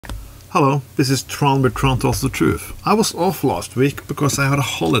Hello, this is Tron with Tron Tells the Truth. I was off last week because I had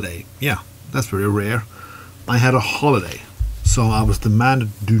a holiday. Yeah, that's very rare. I had a holiday, so I was demanded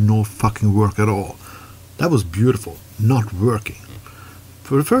to do no fucking work at all. That was beautiful, not working.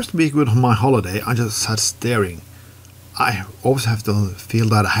 For the first week of my holiday, I just sat staring. I always have to feel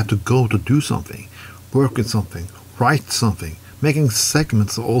that I have to go to do something, work with something, write something, making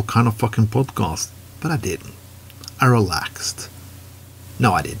segments of all kind of fucking podcasts. But I didn't. I relaxed.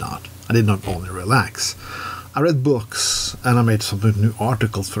 No, I did not. I did not only relax. I read books and I made some new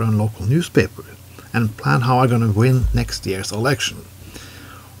articles for a local newspaper and planned how I'm gonna win next year's election.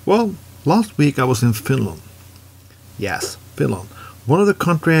 Well, last week I was in Finland. Yes, Finland. One of the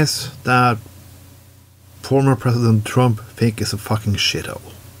countries that former President Trump think is a fucking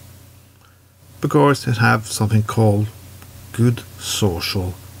shithole. Because it have something called good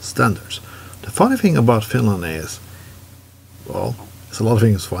social standards. The funny thing about Finland is, well, there's a lot of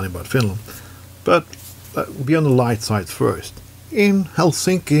things funny about Finland, but be on the light side first. In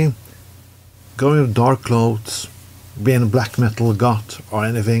Helsinki, going with dark clothes, being a black metal goth or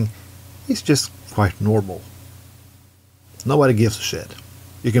anything, is just quite normal. Nobody gives a shit.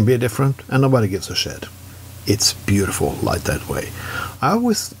 You can be different and nobody gives a shit. It's beautiful like that way. I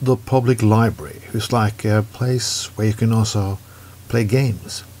was the public library, who's like a place where you can also play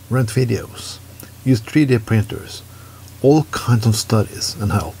games, rent videos, use 3D printers, all kinds of studies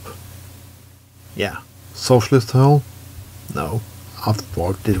and help. Yeah, socialist hell? No, I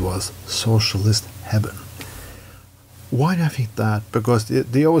thought it was socialist heaven. Why do I think that? Because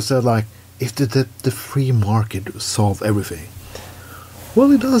they always said like, if the free market would solve everything.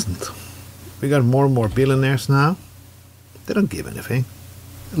 Well, it doesn't. We got more and more billionaires now. They don't give anything.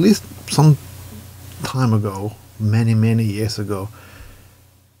 At least some time ago, many years ago,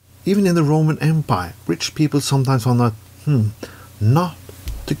 even in the Roman Empire, rich people sometimes found out, not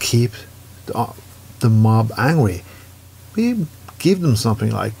to keep the mob angry. We give them something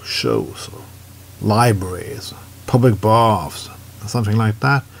like shows, or libraries, public baths, something like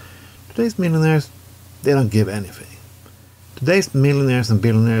that. Today's millionaires, they don't give anything. Today's millionaires and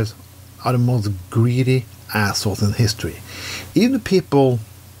billionaires are the most greedy assholes in history. Even the people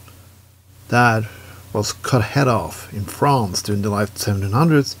that was cut head off in France during the late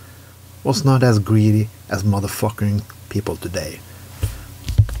 1700s was not as greedy as motherfucking people today.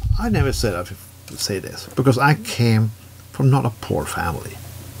 I never said I would say this because I came from not a poor family.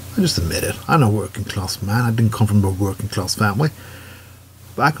 I just admit it. I'm a working class man. I didn't come from a working class family.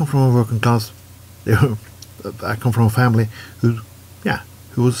 But I come from a working class. I come from a family who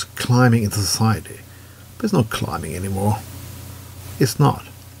was climbing into society. But it's not climbing anymore. It's not.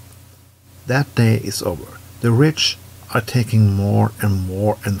 That day is over. The rich are taking more and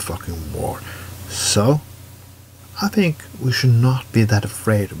more and fucking more. So, I think we should not be that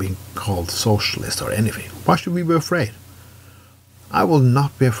afraid of being called socialist or anything. Why should we be afraid? I will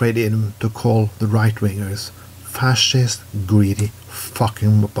not be afraid even to call the right-wingers fascist, greedy,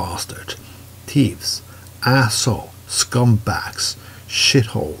 fucking bastards, thieves, asshole, scumbags,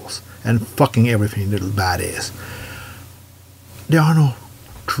 shitholes, and fucking everything little bad is. There are no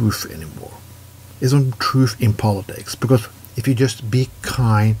truth anymore. There's no truth in politics, because if you just be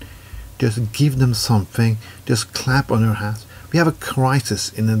kind, just give them something, just clap on your hands. We have a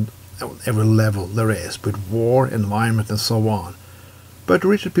crisis in every level there is, with war, environment, and so on. But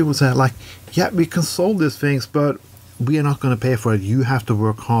richer people say, like, yeah, we can solve these things, but we are not going to pay for it. You have to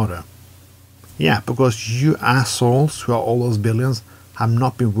work harder. Yeah, because you assholes who are all those billions have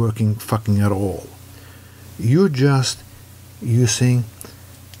not been working fucking at all. You're just using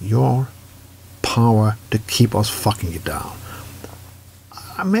your power to keep us fucking it down.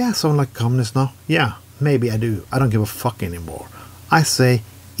 May I sound like a communist now? Yeah, maybe I do. I don't give a fuck anymore. I say,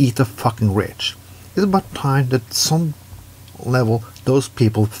 eat the fucking rich. It's about time that some level those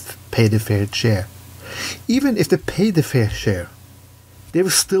people pay the fair share. Even if they pay the fair share, they will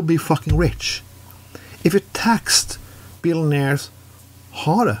still be fucking rich. If you taxed billionaires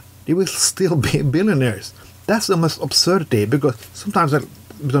harder, they will still be billionaires. That's the most absurdity, because sometimes we're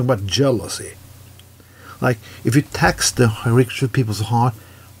talking about jealousy. Like, if you tax the rich people so hard,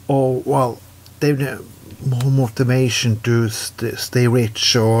 oh, well, they have more motivation to stay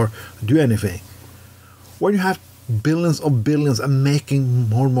rich or do anything. When you have billions of billions and making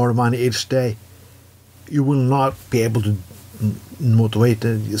more and more money each day, you will not be able to motivate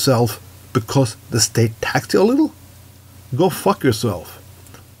yourself because the state taxed you a little. Go fuck yourself.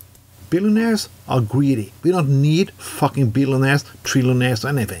 Billionaires are greedy. We don't need fucking billionaires, trillionaires, or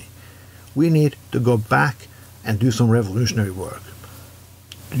anything. We need to go back and do some revolutionary work.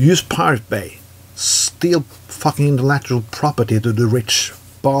 Use Pirate Bay. Steal fucking intellectual property to the rich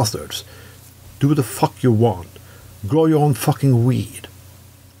bastards. Do what the fuck you want. Grow your own fucking weed.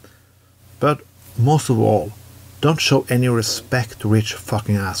 But most of all, don't show any respect to rich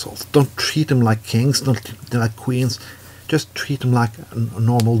fucking assholes. Don't treat them like kings, don't treat them like queens. Just treat them like a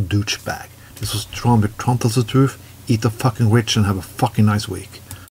normal douchebag. This was Tron with Tron Tells the Truth. Eat the fucking rich and have a fucking nice week.